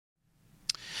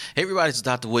Hey everybody, it's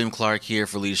Dr. William Clark here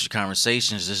for Leadership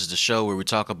Conversations. This is the show where we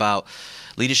talk about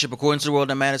leadership according to the world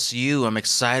that matters to you. I'm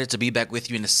excited to be back with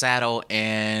you in the saddle,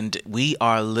 and we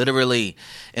are literally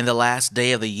in the last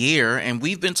day of the year, and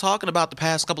we've been talking about the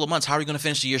past couple of months. How are we going to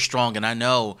finish the year strong? And I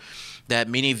know that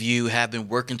many of you have been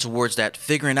working towards that,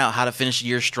 figuring out how to finish the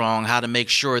year strong, how to make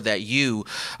sure that you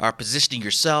are positioning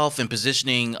yourself and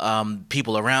positioning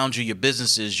people around you, your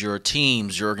businesses, your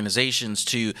teams, your organizations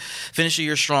to finish the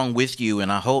year strong with you.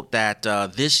 And I hope that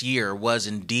this year was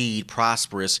indeed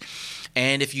prosperous.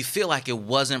 And if you feel like it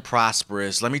wasn't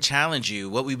prosperous, let me challenge you.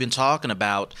 What we've been talking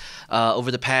about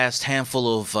over the past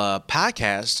handful of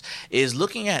podcasts is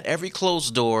looking at every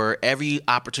closed door, every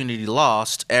opportunity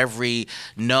lost, every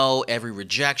no, every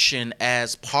rejection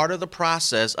as part of the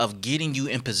process of getting you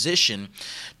in position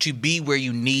to be where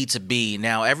you need to be.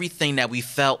 Now, everything that we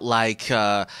felt like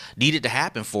needed to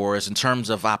happen for us in terms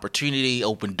of opportunity,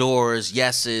 open doors,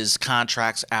 yeses,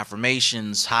 contracts,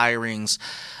 affirmations, hirings,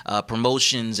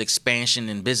 promotions, expansion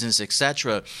in business,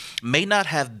 etc., may not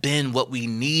have been what we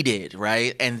needed,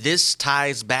 right? And this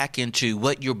ties back into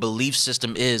what your belief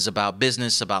system is about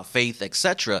business, about faith,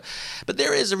 etc. But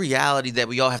there is a reality that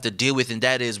we all have to deal with, and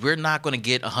that is we're not going to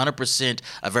get 100%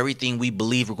 of everything we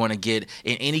believe we're going to get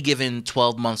in any given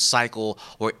 12-month cycle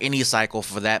or any cycle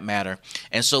for that matter.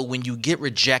 And so when you get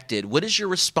rejected, what is your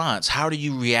response? How do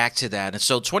you react to that? And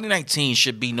so 2019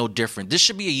 should be no different. This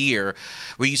should be a year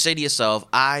where you say to yourself,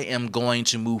 I am going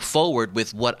to move forward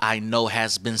with what I know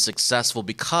has been successful,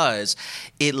 because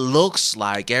it looks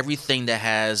like everything that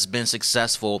has been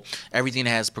successful, everything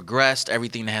that has progressed,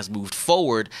 everything that has moved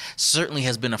forward certainly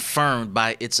has been affirmed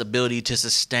by its ability to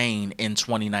sustain in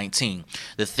 2019.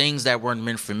 The things that weren't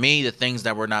meant for me, the things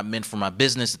that were not meant for my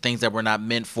business, the things that were not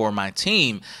meant for my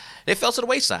team, they fell to the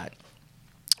wayside,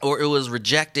 or it was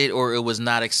rejected, or it was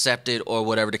not accepted, or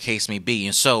whatever the case may be.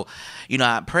 And so,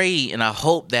 I pray and I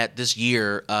hope that this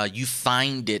year you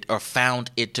find it or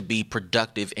found it to be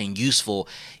productive and useful,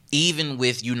 even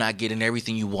with you not getting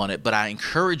everything you wanted. But I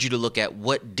encourage you to look at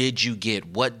what did you get?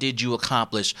 What did you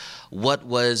accomplish? What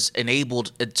was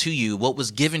enabled to you? What was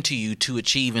given to you to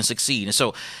achieve and succeed? And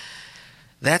so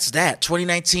that's that.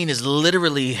 2019 is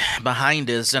literally behind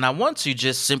us, and I want to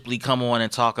just simply come on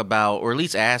and talk about, or at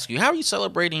least ask you, how are you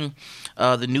celebrating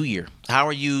the new year? How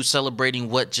are you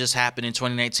celebrating what just happened in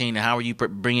 2019, and how are you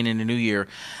bringing in the new year?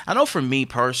 I know for me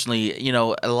personally,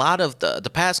 a lot of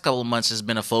the past couple of months has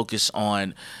been a focus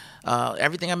on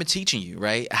everything I've been teaching you,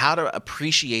 right? How to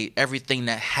appreciate everything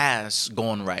that has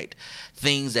gone right,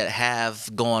 things that have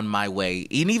gone my way,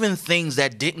 and even things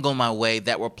that didn't go my way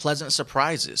that were pleasant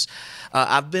surprises.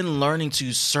 I've been learning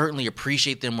to certainly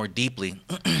appreciate them more deeply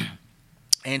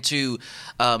and to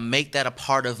make that a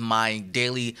part of my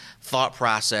daily thought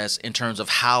process in terms of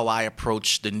how I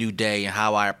approach the new day and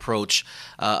how I approach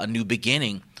a new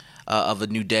beginning of a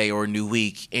new day or a new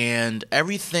week. And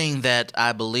everything that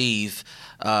I believe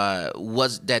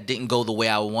that didn't go the way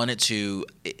I wanted to,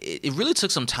 it really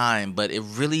took some time, but it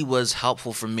really was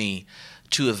helpful for me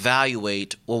to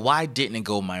evaluate, well, why didn't it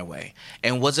go my way?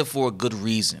 And was it for a good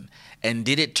reason? And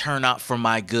did it turn out for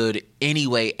my good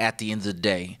anyway at the end of the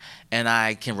day? And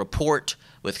I can report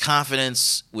with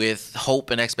confidence, with hope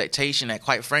and expectation that,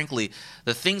 quite frankly,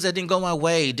 the things that didn't go my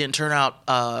way didn't turn out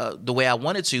the way I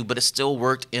wanted to, but it still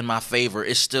worked in my favor.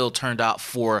 It still turned out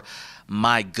for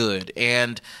my good.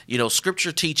 And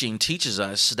scripture teaching teaches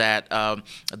us that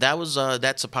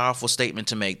that's a powerful statement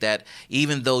to make, that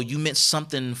even though you meant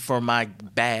something for my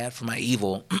bad, for my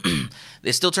evil,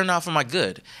 it still turned out for my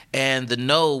good. And the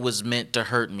no was meant to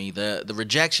hurt me, the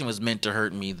rejection was meant to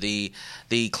hurt me,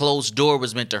 the closed door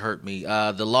was meant to hurt me,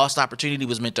 the lost opportunity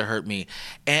was meant to hurt me.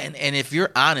 And if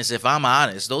you're honest, if I'm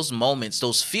honest, those moments,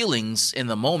 those feelings in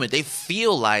the moment, they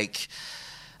feel like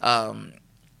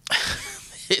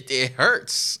it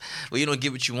hurts when you don't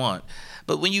get what you want.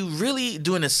 But when you really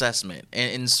do an assessment,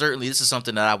 and certainly this is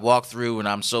something that I walked through, and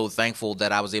I'm so thankful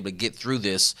that I was able to get through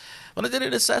this, when I did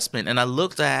an assessment and I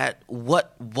looked at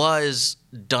what was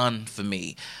done for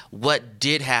me, what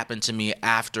did happen to me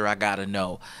after I got a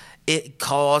no, it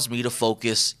caused me to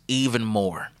focus even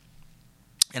more.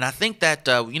 And I think that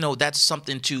that's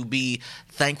something to be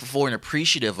thankful for and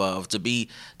appreciative of, to be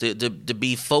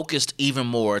focused even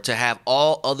more, to have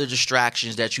all other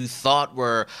distractions that you thought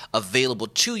were available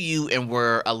to you and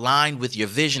were aligned with your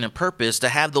vision and purpose, to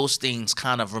have those things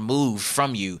kind of removed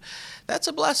from you. That's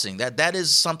a blessing. That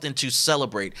is something to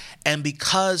celebrate. And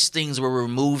because things were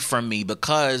removed from me,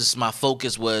 because my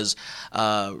focus was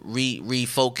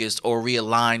refocused or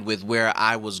realigned with where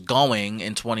I was going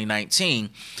in 2019,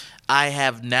 I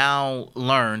have now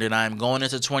learned, and I'm going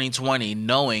into 2020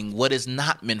 knowing what is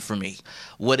not meant for me,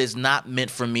 what is not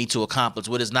meant for me to accomplish,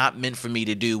 what is not meant for me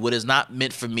to do, what is not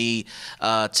meant for me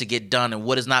to get done, and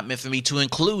what is not meant for me to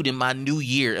include in my new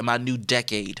year, in my new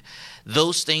decade.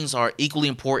 Those things are equally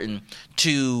important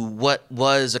to what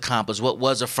was accomplished, what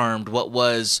was affirmed, what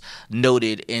was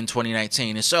noted in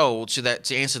 2019. And so,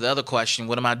 to answer the other question,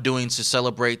 what am I doing to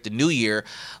celebrate the new year?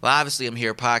 Well, obviously, I'm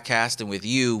here podcasting with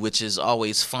you, which is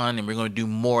always fun, and we're going to do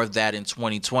more of that in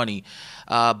 2020.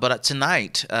 But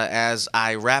tonight, as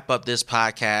I wrap up this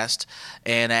podcast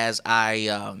and as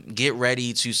I get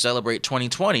ready to celebrate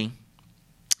 2020,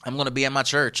 I'm going to be at my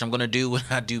church. I'm going to do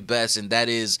what I do best, and that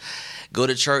is go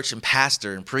to church and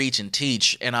pastor and preach and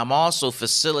teach. And I'm also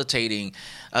facilitating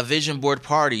a vision board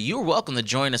party. You're welcome to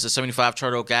join us at 75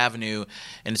 Charter Oak Avenue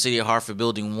in the city of Hartford,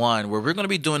 Building 1, where we're going to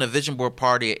be doing a vision board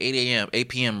party at 8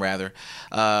 p.m., where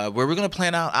we're going to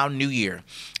plan out our new year.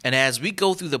 And as we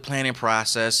go through the planning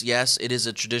process, yes, it is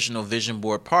a traditional vision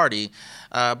board party,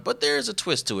 but there is a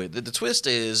twist to it. The twist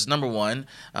is, number one,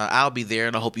 I'll be there,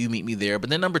 and I hope you meet me there.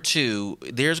 But then number two,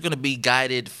 there's going to be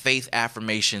guided faith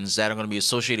affirmations that are going to be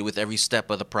associated with every step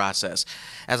of the process.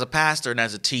 As a pastor and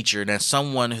as a teacher and as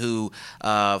someone who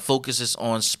focuses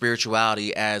on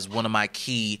spirituality as one of my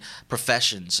key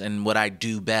professions and what I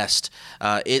do best,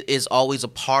 it is always a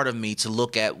part of me to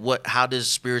look at how does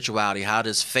spirituality, how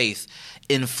does faith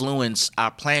influence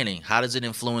our planning? How does it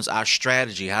influence our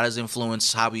strategy? How does it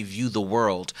influence how we view the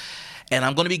world? And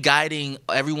I'm going to be guiding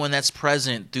everyone that's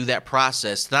present through that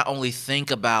process to not only think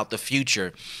about the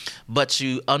future, but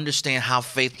to understand how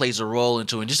faith plays a role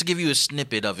into it. And just to give you a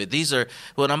snippet of it, these are,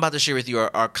 what I'm about to share with you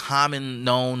are common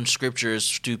known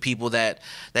scriptures to people that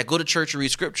go to church or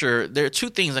read scripture. There are two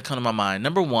things that come to my mind.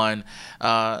 Number one,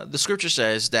 the scripture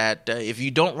says that if you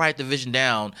don't write the vision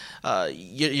down,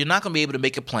 you're not going to be able to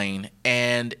make it plain.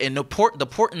 And the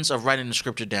importance of writing the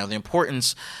scripture down, the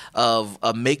importance of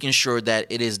making sure that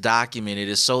it is documented,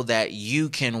 is so that you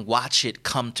can watch it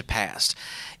come to pass.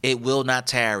 It will not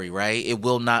tarry, right? It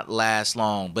will not last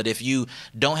long. But if you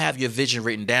don't have your vision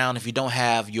written down, if you don't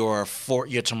have your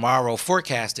tomorrow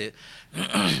forecasted,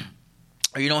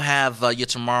 or you don't have your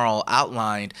tomorrow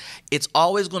outlined, it's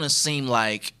always going to seem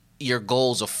like your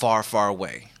goals are far, far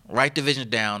away. Write the vision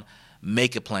down,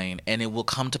 make it plain, and it will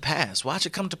come to pass. Watch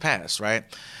it come to pass, right?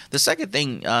 The second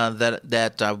thing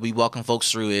that we welcome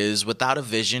folks through is, without a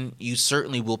vision, you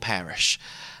certainly will perish.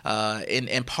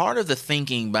 And part of the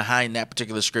thinking behind that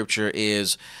particular scripture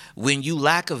is, when you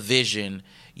lack a vision,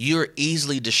 you're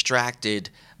easily distracted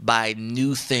by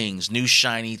new things, new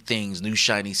shiny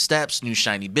steps, new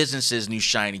shiny businesses, new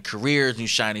shiny careers, new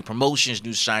shiny promotions,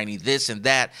 new shiny this and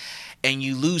that. And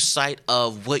you lose sight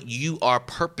of what you are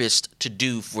purposed to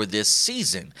do for this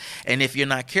season. And if you're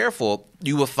not careful,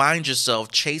 you will find yourself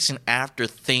chasing after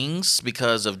things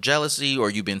because of jealousy,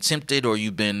 or you've been tempted, or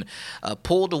you've been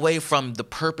pulled away from the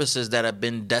purposes that have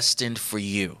been destined for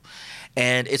you.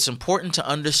 And it's important to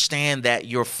understand that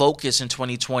your focus in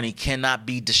 2020 cannot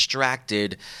be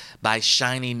distracted by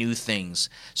shiny new things.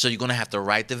 So you're going to have to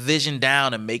write the vision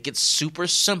down and make it super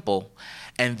simple.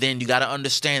 And then you got to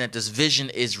understand that this vision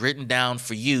is written down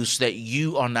for you so that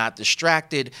you are not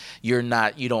distracted. You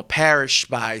don't perish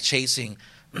by chasing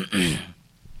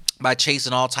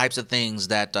all types of things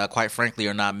that, quite frankly,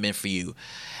 are not meant for you.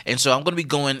 And so I'm going to be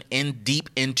going in deep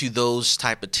into those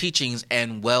type of teachings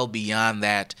and well beyond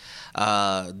that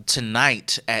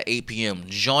tonight at 8 p.m.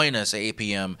 Join us at 8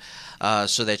 p.m.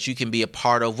 So that you can be a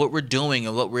part of what we're doing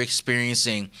and what we're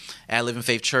experiencing at Living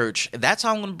Faith Church. That's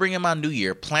how I'm going to bring in my new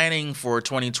year, planning for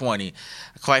 2020.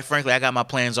 Quite frankly, I got my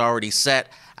plans already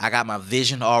set. I got my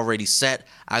vision already set.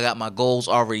 I got my goals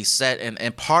already set.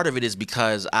 And part of it is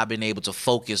because I've been able to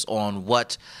focus on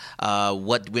what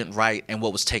went right and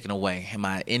what was taken away. And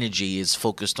my energy is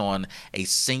focused on a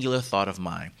singular thought of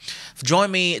mine. Join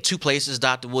me at two places,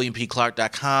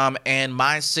 drwilliampclark.com and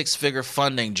My Six Figure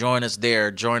Funding. Join us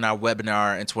there. Join our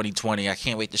webinar in 2020. I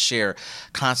can't wait to share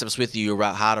concepts with you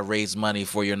about how to raise money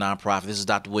for your nonprofit. This is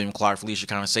Dr. William Clark for Leadership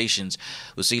Conversations.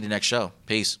 We'll see you in the next show.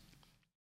 Peace.